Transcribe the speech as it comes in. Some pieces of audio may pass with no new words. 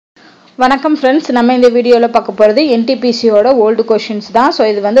வணக்கம் फ्रेंड्स நம்ம இந்த வீடியோல பார்க்க போறது NTPC ஓட ஓல்ட் क्वेश्चंस தான் சோ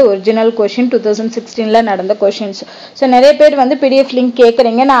இது வந்து ஒரிஜினல் क्वेश्चन 2016 ல நடந்த क्वेश्चंस சோ நிறைய பேர் வந்து PDF லிங்க்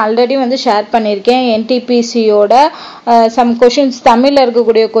கேக்குறீங்க நான் ஆல்ரெடி வந்து ஷேர் பண்ணிருக்கேன் NTPC ஓட some क्वेश्चंस தமிழ்ல இருக்க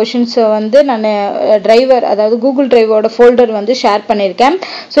கூடிய क्वेश्चंस வந்து நான் டிரைவர் அதாவது Google Drive ஓட ஃபோல்டர் வந்து ஷேர் பண்ணிருக்கேன்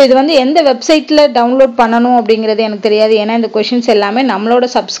சோ இது வந்து எந்த வெப்சைட்ல டவுன்லோட் பண்ணனும் அப்படிங்கிறது எனக்கு தெரியாது ஏனா இந்த क्वेश्चंस எல்லாமே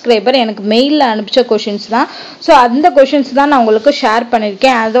நம்மளோட சப்ஸ்கிரைபர் எனக்கு மெயில்ல அனுப்பிச்ச क्वेश्चंस தான் சோ அந்த क्वेश्चंस தான் நான் உங்களுக்கு ஷேர்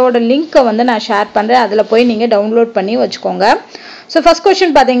பண்ணிருக்கேன் அதோட லிங்க் வந்து நான் ஷேர் பண்றேன் அதுல போய் நீங்க டவுன்லோட் பண்ணி வச்சுக்கோங்க சோ ஃபர்ஸ்ட்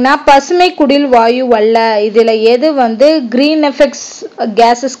क्वेश्चन பாத்தீங்கன்னா பசுமை குடில் வாயு அல்ல இதுல எது வந்து green effects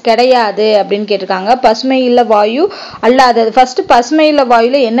gases கிடையாது அப்படினு கேட்டிருக்காங்க பசுமை இல்ல வாயு அல்லாதது ஃபர்ஸ்ட் பசுமை இல்ல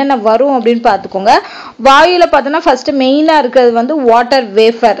வாயுல என்னென்ன வரும் அப்படினு பாத்துக்கோங்க வாயுல பார்த்தனா ஃபர்ஸ்ட் மெயினா இருக்குது வந்து வாட்டர்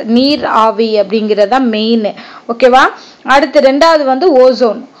வேப்பர் நீர் ஆவி அப்படிங்கறது தான் மெயின் ஓகேவா அடுத்து இரண்டாவது வந்து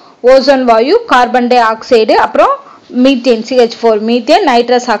ஓசோன் வாயு கார்பன் டை ஆக்சைடு அப்புறம் methane CH4 methane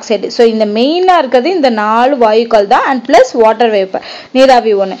nitrous oxide so இந்த மெயினா இருக்குது இந்த நாலு வாயுக்கள் தான் and plus water vapor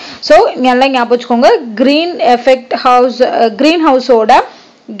நீராவி ஒண்ணு so நல்லா ஞாபகம் வச்சுக்கோங்க green house ஓட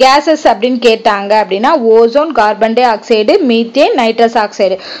gases அப்படினு கேட்டாங்க அப்படினா ozone carbon di oxide methane nitrous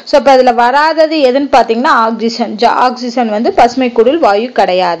oxide so அப்ப அதுல வராதது எதுன்னு பாத்தீங்கன்னா ஆக்சிஜன் வந்து பசுமை குடில் வாயு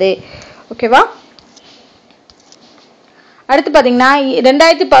கிடையாது ஓகேவா அடுத்து பாத்தீங்கன்னா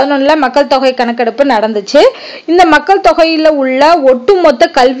 2011 ல மக்கள் தொகை கணக்கெடுப்பு நடந்துச்சு இந்த மக்கள் தொகையில உள்ள ஒட்டுமொத்த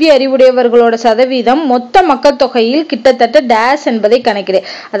கல்வி அறிவுடையவர்களோட சதவீதம் மொத்த மக்கள் தொகையில் கிட்டத்தட்ட டேஷ் என்பதை கணக்கிடு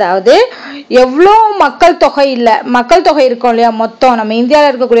அதாவது எவ்வளவு மக்கள் தொகை இருக்கும் இல்லையா மொத்தம் நம்ம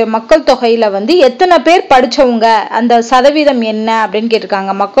இந்தியால இருக்கக்கூடிய மக்கள் தொகையில வந்து எத்தனை பேர் படிச்சவங்க அந்த சதவீதம் என்ன அப்படினு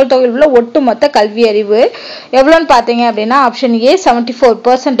கேட்டிருக்காங்க மக்கள் தொகையில் உள்ள ஒட்டுமொத்த கல்வி அறிவு எவ்வளவுன்னு பாத்தீங்க அப்படினா ஆப்ஷன் A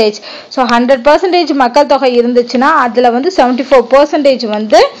 74% சோ 100% மக்கள் தொகை இருந்துச்சுனா அதுல வந்து 74%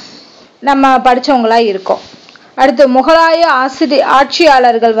 வந்து நம்ம படிச்சவங்களா இருக்கோம் அடுத்து முகலாய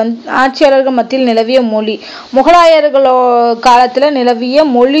ஆட்சியாளர்கள் மத்தியில் நிலவிய மொழி முகலாயர்கள் காலத்துல நிலவிய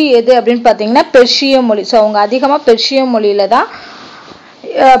மொழி எது அப்படினு பாத்தீங்கன்னா பெர்ஷிய மொழி சோ அவங்க அதிகமா பெர்ஷிய மொழியில தான்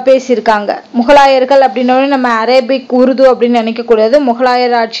பேசியிருக்காங்க முகலாயர்கள் அப்படினோ நம்ம அரபிக் உருது அப்படி நினைக்க கூடாது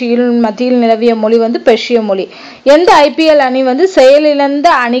முகலாயர் ஆட்சியில் மத்தியில் நிலவிய மொழி வந்து பெர்ஷிய மொழி எந்த IPL அணி வந்து செயலிழந்த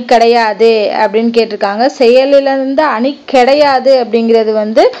அணி கிடையாது அப்படினு கேட்டிருக்காங்க செயலிழந்த அணி கிடையாது அப்படிங்கிறது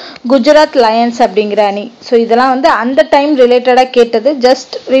வந்து குஜராத் லயன்ஸ் அப்படிங்கிற அணி சோ இதெல்லாம் வந்து அந்த டைம் ரிலேட்டடா கேட்டது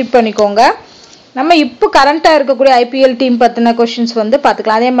ஜஸ்ட் ரீட் பண்ணிக்கோங்க நம்ம இப்போ கரண்டா இருக்கக்கூடிய IPL டீம் பத்தின क्वेश्चंस வந்து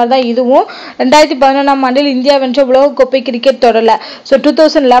பாத்துக்கலாம் அதே மாதிரி தான் இதுவும் 2011 ஆம் ஆண்டில் இந்தியா வென்ற உலக கோப்பை கிரிக்கெட் தொடர்ல சோ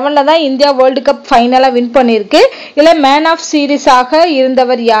 2011 ல தான் இந்தியா வேர்ல்ட் கப் ஃபைனலா வின் பண்ணிருக்கு இல்ல மேன் ஆஃப் சீரிஸாக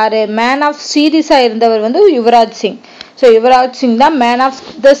இருந்தவர் யாரு மேன் ஆஃப் சீரிஸா இருந்தவர் வந்து யுவராஜ் சிங் சோ யுவராஜ் சிங் தான் மேன் ஆஃப்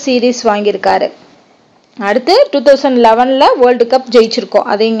தி சீரிஸ் வாங்கி இருக்காரு அடுத்து 2011 ல வேர்ல்ட் கப் ஜெயிச்சிருக்கோம்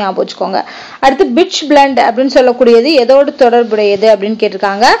அதையும் ஞாபகம் வச்சுக்கோங்க அடுத்து பிட்ச் பிளண்ட் அப்படினு சொல்லக்கூடியது எதோட தொடர்புடையது அப்படினு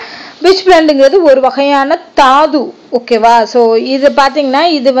கேட்டிருக்காங்க பிட்ச் பிளண்ட்ங்கிறது ஒரு வகையான தாது ஓகேவா சோ இது பாத்தீங்கன்னா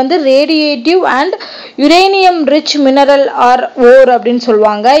இது வந்து radiative and uranium rich mineral R ஓர் அப்படினு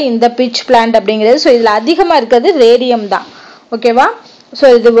சொல்வாங்க இந்த பிட்ச் பிளான்ட் அப்படிங்கிறது சோ இதுல அதிகமா இருக்குது ரேடியம் தான் ஓகேவா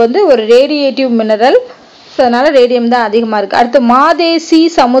சோ இது வந்து ஒரு ரேடியேட்டிவ் மினரல் அதனால ரேடியம் தான் அதிகமா இருக்கு அடுத்து மாதேசி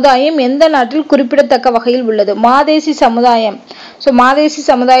சமுதாயம் எந்த நாட்டில் குறிப்பிடத்தக்க வகையில் உள்ளது மாதேசி சமுதாயம் சோ மாதேசி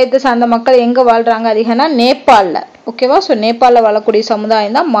சமுதாயத்தை சார்ந்த மக்கள் எங்க வாழ்றாங்க அதிகமா நேபாளல ஓகேவா சோ நேபாளல வாழக்கூடிய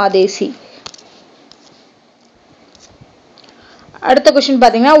சமுதாயம் தான் மாதேசி அடுத்த क्वेश्चन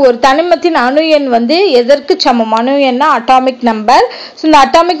பாத்தீங்கன்னா ஒரு தனிமத்தின் அணு எண் வந்து எதற்கு சமம் அணு எண்ணா அட்டாமிக் நம்பர் சோ இந்த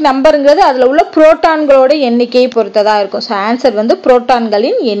அட்டாமிக் நம்பர்ங்கிறது அதுல உள்ள புரோட்டான்களோட எண்ணிக்கையை பொறுத்ததா இருக்கும் சோ ஆன்சர் வந்து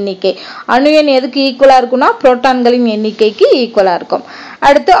புரோட்டான்களின் எண்ணிக்கை அணு எண் எதுக்கு ஈக்குவலா இருக்கும்னா புரோட்டான்களின் எண்ணிக்கைக்கு ஈக்குவலா இருக்கும்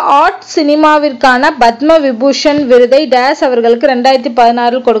அடுத்து ஆர்ட் சினிமாவிற்கான பத்ம விபூஷன் விருதை டேஸ் அவர்களுக்கு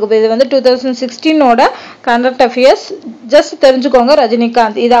 2016 கொடுக்கப்படுது இது வந்து 2016 ஓட கரண்ட் அஃபேர்ஸ் ஜஸ்ட் தெரிஞ்சுக்கோங்க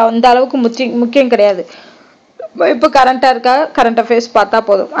ரஜினிகாந்த் இது அந்த அளவுக்கு முக்கியம் கிடையாது இப்போ கரண்டா இருக்கா கரண்ட் அஃபேர்ஸ் பார்த்தா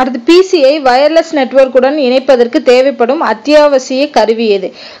போதும் அடுத்து PCI வயர்லெஸ் நெட்வொர்க் உடன் இணைப்பதற்கு தேவைப்படும் அத்தியாவசிய கருவி எது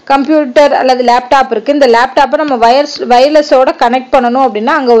கம்ப்யூட்டர் அல்லது லேப்டாப் இருக்கு இந்த லேப்டாப்பை நம்ம வயர்லெஸோட கனெக்ட் பண்ணனும்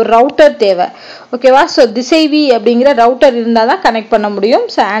அப்படினா அங்க ஒரு ரவுட்டர் தேவை ஓகேவா சோ திசைவி அப்படிங்கிற ரவுட்டர் இருந்தா தான் கனெக்ட் பண்ண முடியும்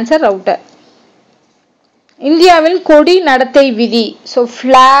சோ ஆன்சர் ரவுட்டர் இந்தியாவின் கொடி நடத்தை விதி சோ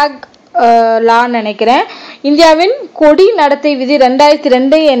flag லா நினைக்கிறேன் இந்தியாவின் கொடி நடத்தை விதி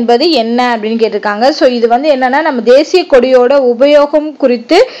 2002 என்பது என்ன அப்படினு கேட்டிருக்காங்க சோ இது வந்து என்னன்னா நம்ம தேசிய கொடியோட உபயோகம்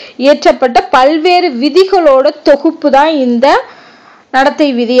குறித்து இயற்றப்பட்ட பல்வேறு விதிகளோட தொகுப்பு தான் இந்த நடத்தை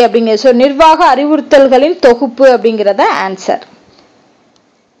விதி அப்படிங்கிறது சோ நிர்வாக அறிவுறுத்தல்களின் தொகுப்பு அப்படிங்கறத ஆன்சர்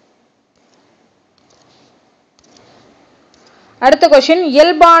அடுத்த क्वेश्चन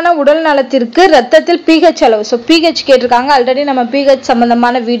இயல்பான உடல் நலத்திற்கு இரத்தத்தில் pH அளவு சோ pH கேட்டிருக்காங்க ஆல்ரெடி நம்ம pH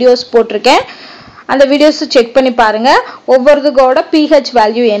சம்பந்தமான வீடியோஸ் போட்டுருக்கேன் அந்த வீடியோஸ் செக் பண்ணி பாருங்க ஒவ்வொருதுக்கோட pH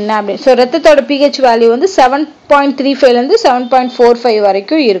வேல்யூ என்ன அப்படி சோ ரத்தத்தோட pH வேல்யூ வந்து 7.35 ல இருந்து 7.45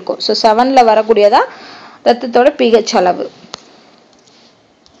 வரைக்கும் இருக்கும் சோ 7ல வரக்கூடியதா ரத்தத்தோட pH அளவு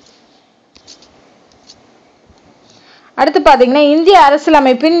அடுத்து பாத்தீங்கன்னா இந்திய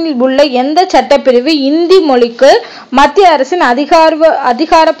அரசியலமைப்பில் உள்ள எந்த சட்டப்பிரிவு இந்தி மொழிக்கு மத்திய அரசின்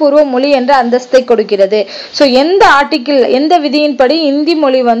அதிகாரப்பூர்வ மொழி என்ற அந்தஸ்தை கொடுக்கிறது சோ எந்த ஆர்டிகிள் எந்த விதியின்படி இந்தி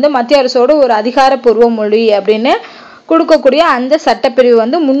மொழி வந்து மத்திய அரசோட ஒரு அதிகாரப்பூர்வ மொழி அப்படினு கொடுக்கக்கூடிய அந்த சட்டப்பிரிவு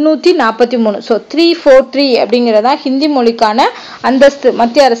வந்து 343 சோ 343 அப்படிங்கறதா ஹிந்தி மொழிக்கான அந்தஸ்து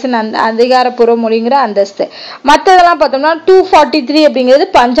மத்திய அரசின் அதிகாரப்பூர்வ மொழிங்கற அந்தஸ்து மத்ததெல்லாம் பார்த்தோம்னா 243 அப்படிங்கிறது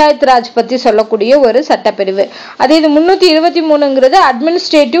பஞ்சாயத்து ராஜ் பத்தி சொல்லக்கூடிய ஒரு சட்டப்பிரிவு அதே இது 323ங்கிறது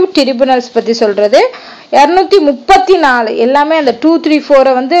அட்மினிஸ்ட்ரேட்டிவ் ட்ரிபியூனல்ஸ் பத்தி சொல்றது 234 எல்லாமே அந்த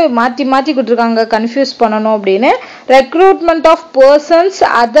 234 வந்து மாத்தி கொடுத்திருக்காங்க கன்ஃபியூஸ் பண்ணனும் அப்படினு recruitment of persons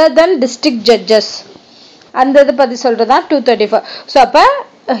other than district judges அந்த இத பத்தி சொல்றதா 234 சோ அப்ப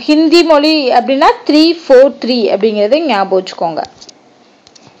ஹிந்தி மொழி அப்படினா 343 அப்படிங்கறதை ஞாபகம் வச்சுக்கோங்க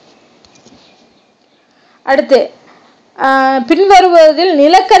அடுத்து பின்வருவதில்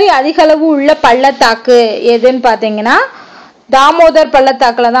நிலக்கரி அதிக அளவு உள்ள பள்ளத்தாக்கு எதுன்னு பாத்தீங்கன்னா தாமோதர்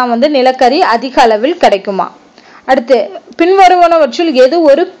பள்ளத்தாக்குல தான் வந்து நிலக்கரி அதிக அளவில் கிடைக்குமா அடுத்து பின்வருவனவற்றில் எது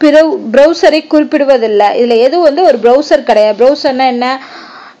ஒரு பிரவுசரை குறிப்பிடுவதில்லை இதுல எது வந்து ஒரு பிரவுசர் கிடையாது பிரவுசர்னா என்ன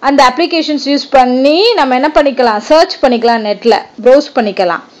அந்த அப்ளிகேஷன்ஸ் யூஸ் பண்ணி நம்ம என்ன பண்ணிக்கலாம் சர்ச் பண்ணிக்கலாம் நெட்ல ப்ரௌஸ்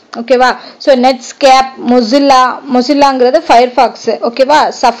பண்ணிக்கலாம் ஓகேவா சோ நெட்ஸ்கேப் மொசில்லாங்கிறது ஃபயர்பாக்ஸ் ஓகேவா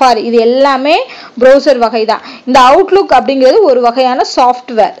சஃபாரி இது எல்லாமே ப்ரௌசர் வகைதான் இந்த அவுட்லுக் அப்படிங்கிறது ஒரு வகையான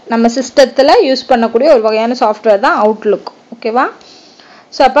சாஃப்ட்வேர் நம்ம சிஸ்டத்துல யூஸ் பண்ணக்கூடிய ஒரு வகையான சாஃப்ட்வேர் தான் அவுட்லுக் ஓகேவா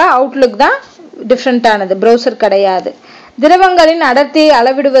சோ அப்ப அவுட்லுக் தான் டிஃபரண்டானது ப்ரௌசர் கிடையாது திரவங்களின் அடர்த்தியை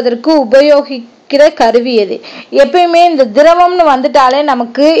அளவிடுவதற்கு உபயோகிக்கிற கருவி எது எப்பயுமே இந்த திரவம்னு வந்துட்டாலே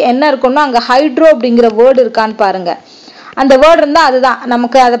நமக்கு என்ன இருக்கும்னா அங்க ஹைட்ரோ அப்படிங்கிற வேர்ட் இருக்கான்னு பாருங்க அந்த வேர்ட் இருந்தா அதுதான்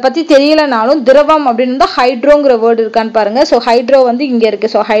நமக்கு அத பத்தி தெரியலனாலும் திரவம் அப்படினா ஹைட்ரோங்கிற வேர்ட் இருக்கான்னு பாருங்க சோ ஹைட்ரோ வந்து இங்க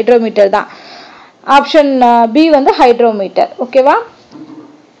இருக்கு சோ ஹைட்ரோமீட்டர் தான் ஆப்ஷன் பி வந்து ஹைட்ரோமீட்டர் ஓகேவா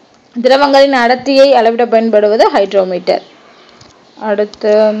திரவங்களின் அடர்த்தியை அளவிட பயன்படுவது ஹைட்ரோமீட்டர்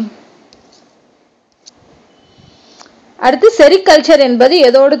அடுத்து செரிகல்ச்சர் என்பது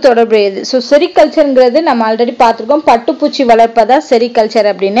எதோடு தொடர்புடையது சோ செரிகல்ச்சர்ங்கிறது நம்ம ஆல்ரெடி பார்த்திருக்கோம் பட்டுப்பூச்சி வளர்ப்பதா செரிகல்ச்சர்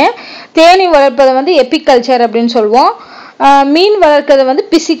அப்படினு தேனீ வளர்ப்பது வந்து எபிகல்ச்சர் அப்படினு சொல்வோம் மீன் வளர்க்கிறது வந்து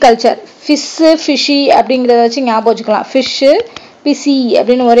பிசிகல்ச்சர் ஃபிஷி அப்படிங்கறத வச்சு ஞாபகம் வச்சுக்கலாம் ஃபிஷ் பிசி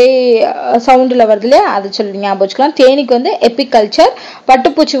அப்படினு ஒரே சவுண்ட்ல வருது இல்லையா அது சொல்லி ஞாபகம் வச்சுக்கலாம் தேனீக்கு வந்து எபிகல்ச்சர்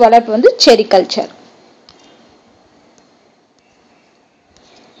பட்டுப்பூச்சி வளர்ப்பு வந்து செரிகல்ச்சர்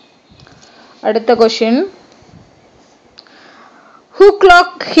அடுத்த क्वेश्चन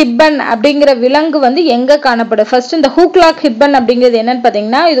ஹூக்லாக் ஹிப்பன் அப்படிங்கிற விலங்கு வந்து எங்க காணப்படுது ஃபர்ஸ்ட் இந்த ஹூக்லாக் ஹிப்பன் அப்படிங்கிறது என்னன்னு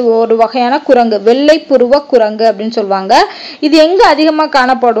பாத்தீங்கன்னா இது ஒரு வகையான குரங்கு வெள்ளை புருவ குரங்கு அப்படின்னு சொல்வாங்க இது எங்க அதிகமா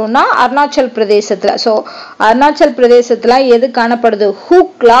காணப்படும்னா அருணாச்சல் பிரதேசத்துல சோ அருணாச்சல் பிரதேசத்துல எது காணப்படுது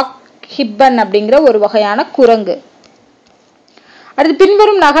ஹூக்லாக் ஹிப்பன் அப்படிங்கிற ஒரு வகையான குரங்கு அடுத்து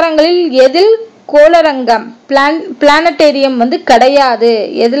பின்வரும் நகரங்களில் எதில் கோளரங்கம் பிளானட்டேரியம் வந்து கிடையாது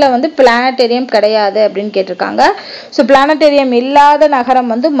எதுல வந்து பிளானட்டேரியம் கிடையாது அப்படின்னு கேட்டிருக்காங்க சோ பிளானட்டேரியம் இல்லாத நகரம்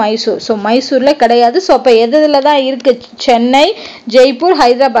வந்து மைசூர் சோ மைசூர்ல கிடையாது சோ அப்ப எதுல தான் இருக்கு சென்னை ஜெய்ப்பூர்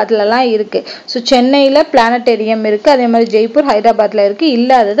ஹைதராபாத்லலாம் இருக்கு சோ சென்னையில பிளானட்டேரியம் இருக்கு அதே மாதிரி ஜெய்ப்பூர் ஹைதராபாத்ல இருக்கு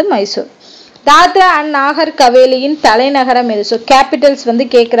இல்லாதது மைசூர் தாத்ரா அண்ட் நாகர் கவேலியின் தலைநகரம் எது சோ கேபிட்டல்ஸ் வந்து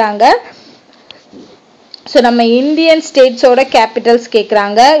கேக்குறாங்க சோ நம்ம இந்தியன் ஸ்டேட்ஸ் ஓட கேபிட்டல்ஸ்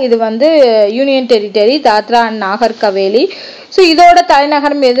கேக்குறாங்க இது வந்து union territory Dadra and Nagar கவேலி so இதோட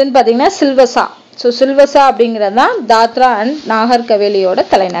தலைநகரம் எதுன்னு பாத்தீங்கன்னா சில்வசா சோ சில்வசா அப்படிங்கிறது தான் தாத்ரா அண்ட் நாகர் கவேலியோட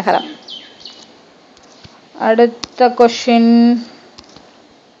தலைநகரம் அடுத்த क्वेश्चन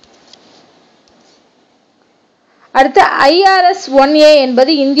அடுத்து IRS 1A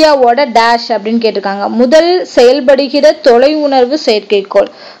என்பது இந்தியாவோட டேஷ் அப்படின்னு கேட்டிருக்காங்க முதல் செயல்படுகிற தொலை உணர்வு செயற்கைக்கோள்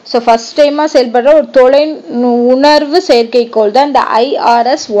சோ ஃபர்ஸ்ட் டைமா செயல்படுற ஒரு தொலை உணர்வு செயற்கைக்கோள் தான் இந்த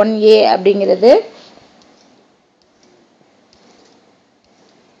IRS 1A அப்படிங்கிறது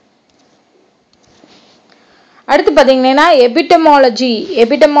அடுத்து பாத்தீங்கன்னா எபிடெமாலஜி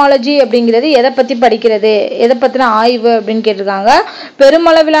அப்படிங்கிறது எதை பத்தி படிக்கிறது எதை பத்தின ஆய்வு அப்படின்னு கேட்டிருக்காங்க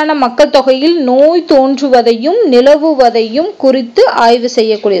பெருமளவிலான மக்கள் தொகையில் நோய் தோன்றுவதையும் நிலவுவதையும் குறித்து ஆய்வு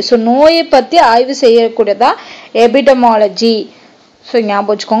செய்யக்கூடிய சோ நோயை பத்தி ஆய்வு செய்யக்கூடியதா எபிடெமாலஜி சோ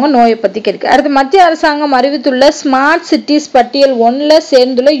ஞாபகம் வச்சுக்கோங்க நோயை பத்தி கேட்க அடுத்து மத்திய அரசாங்கம் அறிவித்துள்ள ஸ்மார்ட் சிட்டிஸ் பட்டியல் 1ல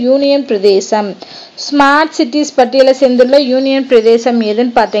சேர்ந்துள்ள யூனியன் பிரதேசம் ஸ்மார்ட் சிட்டிஸ் பட்டியல சேர்ந்துள்ள யூனியன் பிரதேசம்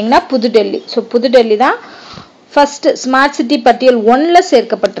எதுன்னு பாத்தீங்கன்னா புதுடெல்லி சோ புதுடெல்லி தான் ஃபர்ஸ்ட் ஸ்மார்ட் சிட்டி பட்டியல் 1ல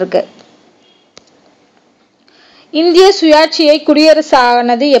சேர்க்கப்பட்டிருக்கு இந்திய சுயாட்சியை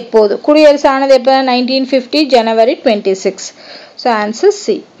குடியரசானது எப்போது? குடியரசானது எப்போ? 1950 ஜனவரி 26. So answer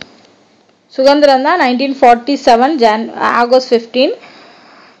C. சுதந்திரம் தான் 1947 ஆகஸ்ட் 15.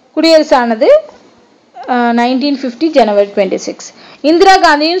 குடியரசானது 1950 ஜனவரி 26. இந்திரா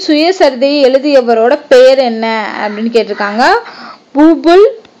காந்தியின் சுயசரிதையை எழுதியவரோட பெயர் என்ன அப்படின்னு கேட்டிருக்காங்க. பூபுல்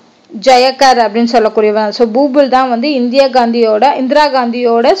ஜெயக்கர் அப்படின்னு சொல்லக்கூடியவன். ஸோ பூபுல் தான் வந்து இந்திரா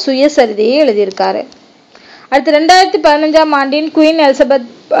காந்தியோட சுயசரிதையை எழுதியிருக்காரு. அடுத்து 2015 ஆண்டின் குயின் எலிசபெத்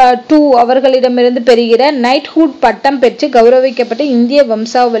II அவர்களிடமிருந்து பெறுகிற நைட்ஹுட் பட்டம் பெற்று கௌரவிக்கப்பட்ட இந்திய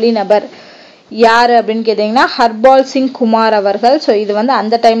வம்சாவளி நபர் யாரு அப்படின்னு கேட்டீங்கன்னா ஹர்பால் சிங் குமார் அவர்கள். ஸோ இது வந்து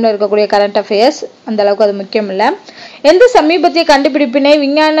அந்த டைம்ல இருக்கக்கூடிய கரண்ட் அஃபேர்ஸ், அந்த அளவுக்கு அது முக்கியம் இல்லை. எந்த சமீபத்திய கண்டுபிடிப்பினை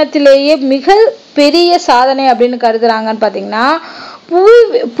விஞ்ஞானத்திலேயே மிக பெரிய சாதனை அப்படின்னு கருதுறாங்கன்னு பார்த்தீங்கன்னா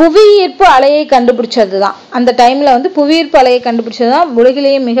புவியீர்ப்பு அலையை கண்டுபிடிச்சது தான். அந்த டைம்ல வந்து புவியீர்ப்பு அலையை கண்டுபிடிச்சது தான்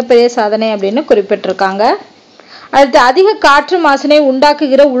உலகிலேயே மிகப்பெரிய சாதனை அப்படின்னு குறிப்பிட்டிருக்காங்க. அடுத்து அதிக காற்று மாசினை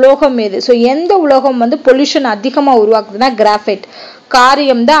உண்டாக்குகிற உலோகம் எது? ஸோ எந்த உலோகம் வந்து பொல்யூஷன் அதிகமாக உருவாக்குதுன்னா கிராஃபைட்.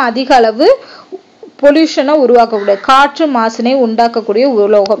 காரியம் தான் அதிக அளவு பொல்யூஷனை உருவாக்கக்கூடிய காற்று மாசினை உண்டாக்கக்கூடிய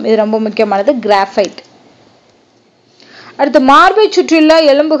உலோகம். இது ரொம்ப முக்கியமானது, கிராஃபைட். அடுத்து மார்பை சுற்றியுள்ள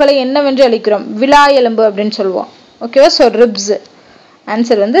எலும்புகளை என்னவென்று அழைக்கிறோம்? விலா எலும்பு அப்படின்னு சொல்லுவோம். ஓகேவா? So ribs.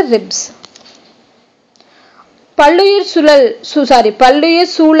 ஆன்சர் வந்து ரிப்ஸ். பல்லுயிர்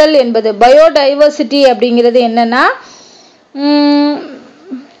சூழல் என்பது பயோடைவர்சிட்டி அப்படிங்கிறது என்னன்னா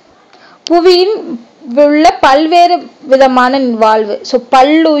புவியின் உள்ள பல்வேறு விதமான வாழ்வு. ஸோ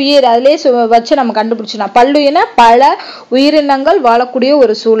பல்லுயிர் அதிலே வச்சு நம்ம கண்டுபிடிச்சோம். பல்லுயிர்னா பல உயிரினங்கள் வாழக்கூடிய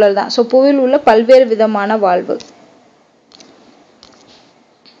ஒரு சூழல் தான். ஸோ புவியில் உள்ள பல்வேறு விதமான வாழ்வு.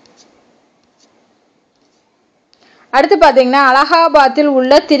 அடுத்து பார்த்தீங்கன்னா அலகாபாத்தில்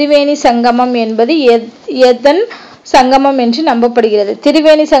உள்ள திரிவேணி சங்கமம் என்பது எதன் சங்கமம் என்று நம்பப்படுகிறது?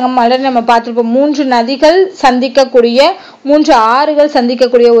 திரிவேணி சங்கமம் ஆல்ரெடி நம்ம பார்த்துருப்போம். 3 நதிகள் சந்திக்கக்கூடிய 3 ஆறுகள்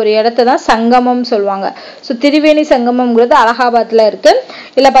சந்திக்கக்கூடிய ஒரு இடத்த தான் சங்கமம் சொல்லுவாங்க. ஸோ திரிவேணி சங்கமம்ங்கிறது அலகாபாத்தில் இருக்கு.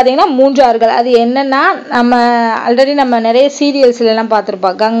 இதில் பார்த்தீங்கன்னா 3 ஆறுகள். அது என்னன்னா ஆல்ரெடி நம்ம நிறைய சீரியல்ஸ்ல எல்லாம்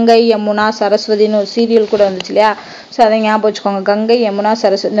பார்த்துருப்போம். கங்கை, யமுனா, சரஸ்வதினு ஒரு சீரியல் கூட வந்துச்சு இல்லையா? ஸோ அதை ஞாபகம் வச்சுக்கோங்க. கங்கை, யமுனா,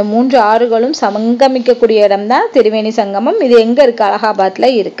 சரஸ்வதி இந்த 3 ஆறுகளும் சங்கமிக்கக்கூடிய இடம் தான் திரிவேணி சங்கமம். இது எங்க இருக்கு?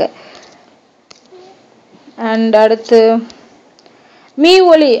 அலகாபாத்ல இருக்கு. அண்ட் அடுத்து மீ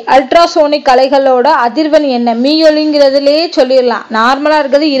ஒலி அல்ட்ராசோனிக் அலைகளோட அதிர்வெண் என்ன? மீ ஒலிங்கிறதுலேயே சொல்லிடலாம். நார்மலா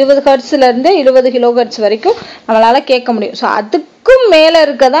இருக்கிறது 20 ஹெர்ட்ஸ்ல இருந்து 20 கிலோ ஹெர்ட்ஸ் வரைக்கும் நம்மளால கேட்க முடியும். ஸோ அதுக்கும் மேல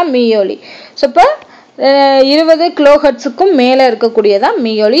இருக்கதான் மீ ஒலி. ஸோ இப்போ 20 கிலோ ஹெர்ட்ஸுக்கும் மேல இருக்கக்கூடியதான்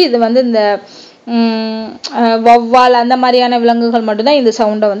மீ ஒலி. இது வந்து இந்த வௌவால் அந்த மாதிரியான விலங்குகள் மட்டும்தான் இந்த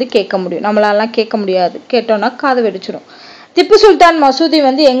சவுண்டை வந்து கேட்க முடியும். நம்மளாலாம் கேட்க முடியாது. கேட்டோம்னா காது வெடிச்சிடும். திப்பு சுல்தான் மசூதி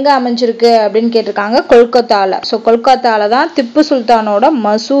வந்து எங்க அமைஞ்சிருக்கு அப்படின்னு கேட்டிருக்காங்க. கொல்கத்தால. ஸோ கொல்கத்தால தான் திப்பு சுல்தானோட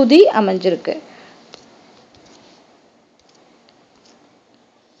மசூதி அமைஞ்சிருக்கு.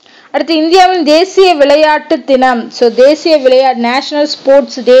 அடுத்து இந்தியாவின் தேசிய விளையாட்டு தினம். ஸோ தேசிய விளையாட்டு நேஷனல்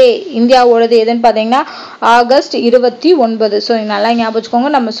ஸ்போர்ட்ஸ் டே இந்தியாவோடது எதுன்னு பார்த்தீங்கன்னா ஆகஸ்ட் 29. ஸோ நல்லா ஞாபகம்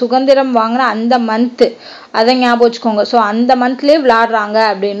வச்சுக்கோங்க. நம்ம சுதந்திரம் வாங்கின அந்த மந்த் அதை ஞாபகம் வச்சுக்கோங்க. ஸோ அந்த மந்த்லேயே விளையாடுறாங்க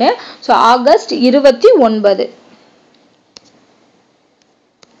அப்படின்னு. So August 29.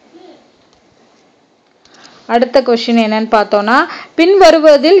 அடுத்த கொஸ்டின் என்னன்னு பார்த்தோம்னா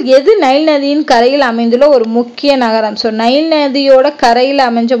பின்வருவதில் எது நைல் நதியின் கரையில் அமைந்துள்ள ஒரு முக்கிய நகரம்? ஸோ நைல் நதியோட கரையில்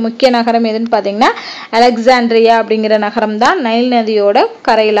அமைஞ்ச முக்கிய நகரம் எதுன்னு பார்த்தீங்கன்னா அலெக்சாண்ட்ரியா அப்படிங்கிற நகரம் தான் நைல் நதியோட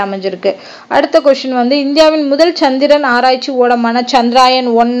கரையில் அமைஞ்சிருக்கு. அடுத்த கொஸ்டின் வந்து இந்தியாவின் முதல் சந்திரன் ஆராய்ச்சி ஓடமான சந்திராயன்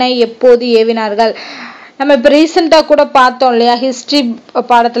 1 எப்போது ஏவினார்கள்? நம்ம இப்போ ரீசெண்டாக கூட பார்த்தோம் இல்லையா? ஹிஸ்ட்ரி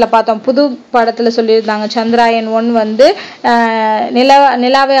பாடத்தில் பார்த்தோம். புது பாடத்தில் சொல்லியிருந்தாங்க. சந்திராயன் 1 வந்து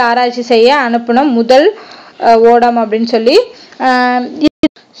நிலாவை ஆராய்ச்சி செய்ய அனுப்பின முதல் ஓடம் அப்படின்னு சொல்லி.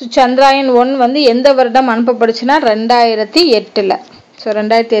 சந்திராயன் 1 வந்து எந்த வருடம் அனுப்பப்பட்டுச்சுன்னா 2008. ஸோ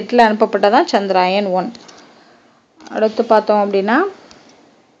 2008 அனுப்பப்பட்டதான் சந்திராயன் 1. அடுத்து பார்த்தோம் அப்படின்னா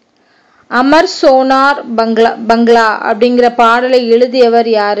அமர் சோனார் பங்களா அப்படிங்கிற பாடலை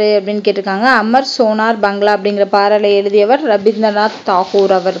எழுதியவர் யாரு அப்படின்னு கேட்டிருக்காங்க. அமர் சோனார் பங்களா அப்படிங்கிற பாடலை எழுதியவர் ரவீந்திரநாத்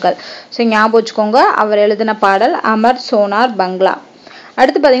தாகூர் அவர்கள். ஸோ ஞாபகம் வச்சுக்கோங்க, அவர் எழுதின பாடல் அமர் சோனார் பங்களா.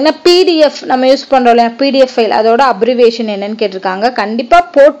 அடுத்து பார்த்தீங்கன்னா பிடிஎஃப் நம்ம யூஸ் பண்ணுறோம் இல்லையா? பிடிஎஃப் ஃபைல் அதோட அப்ரிவேஷன் என்னன்னு கேட்டிருக்காங்க. கண்டிப்பாக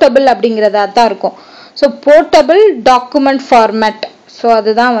போர்ட்டபிள் அப்படிங்கிறதா தான் இருக்கும். So portable document format. So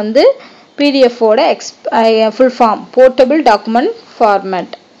அதுதான் வந்து பிடிஎஃபோட full form, portable document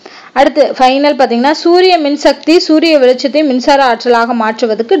format. அடுத்து ஃபைனல் பார்த்தீங்கன்னா சூரிய மின்சக்தி சூரிய வெளிச்சத்தை மின்சார ஆற்றலாக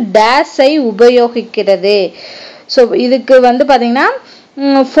மாற்றுவதற்கு டேஸை உபயோகிக்கிறது. ஸோ இதுக்கு வந்து பார்த்தீங்கன்னா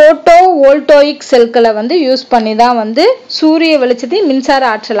போட்டோ வோல்டாயிக் செல்களை வந்து யூஸ் பண்ணி தான் வந்து சூரிய வெளிச்சத்தை மின்சார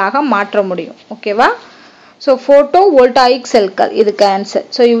ஆற்றலாக மாற்ற முடியும். ஓகேவா? ஸோ ஃபோட்டோ வோல்டாயிக் செல்கள் இதுக்கு ஆன்சர்.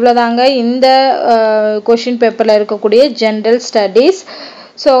 ஸோ இவ்வளோதாங்க இந்த கொஷின் பேப்பரில் இருக்கக்கூடிய ஜென்ரல் ஸ்டடீஸ்.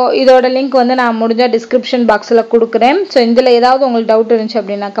 ஸோ இதோட லிங்க் வந்து நான் முடிஞ்சால் டிஸ்கிரிப்ஷன் பாக்ஸில் கொடுக்குறேன். ஸோ இதில் ஏதாவது உங்களுக்கு டவுட் இருந்துச்சு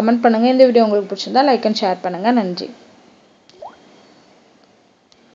அப்படின்னா கமெண்ட் பண்ணுங்கள். இந்த வீடியோ உங்களுக்கு பிடிச்சிருந்தா லைக் அண்ட் ஷேர் பண்ணுங்கள். நன்றி.